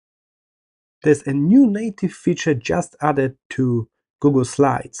There's a new native feature just added to Google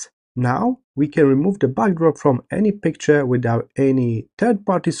Slides. Now we can remove the backdrop from any picture without any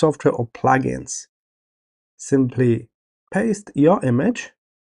third-party software or plugins. Simply paste your image,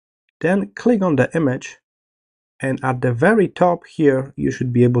 then click on the image, and at the very top here you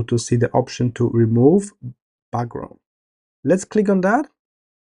should be able to see the option to remove background. Let's click on that.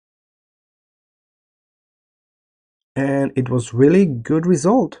 And it was really good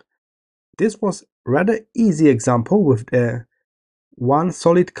result. This was rather easy example with the one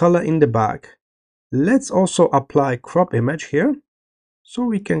solid color in the back. Let's also apply crop image here, so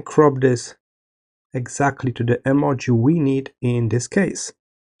we can crop this exactly to the emoji we need in this case.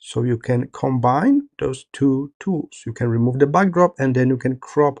 So you can combine those two tools. You can remove the backdrop and then you can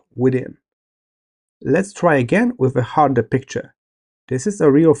crop within. Let's try again with a harder picture. This is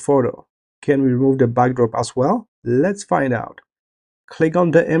a real photo. Can we remove the backdrop as well? Let's find out. Click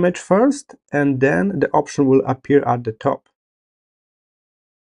on the image first and then the option will appear at the top.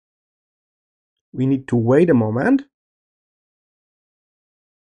 We need to wait a moment.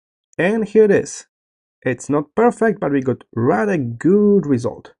 And here it is. It's not perfect, but we got rather good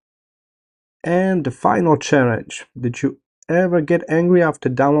result. And the final challenge. Did you ever get angry after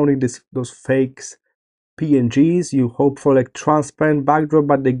downloading those fakes PNGs? You hope for like transparent backdrop,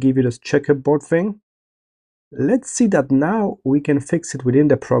 but they give you this checkerboard thing. Let's see that now we can fix it within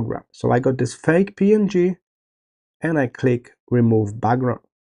the program. So I got this fake PNG and I click remove background.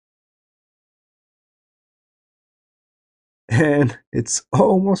 And it's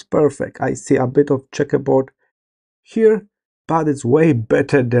almost perfect. I see a bit of checkerboard here, but it's way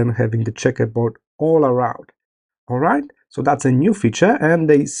better than having the checkerboard all around. All right, so that's a new feature and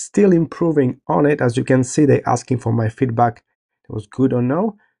they're still improving on it. As you can see, they're asking for my feedback. It was good or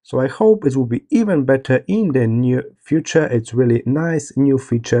no. So I hope it will be even better in the near future. It's really nice new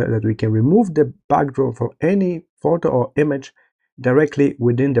feature that we can remove the backdrop for any photo or image directly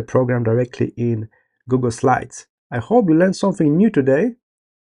within the program, directly in Google Slides. I hope you learned something new today.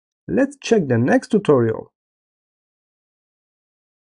 Let's check the next tutorial.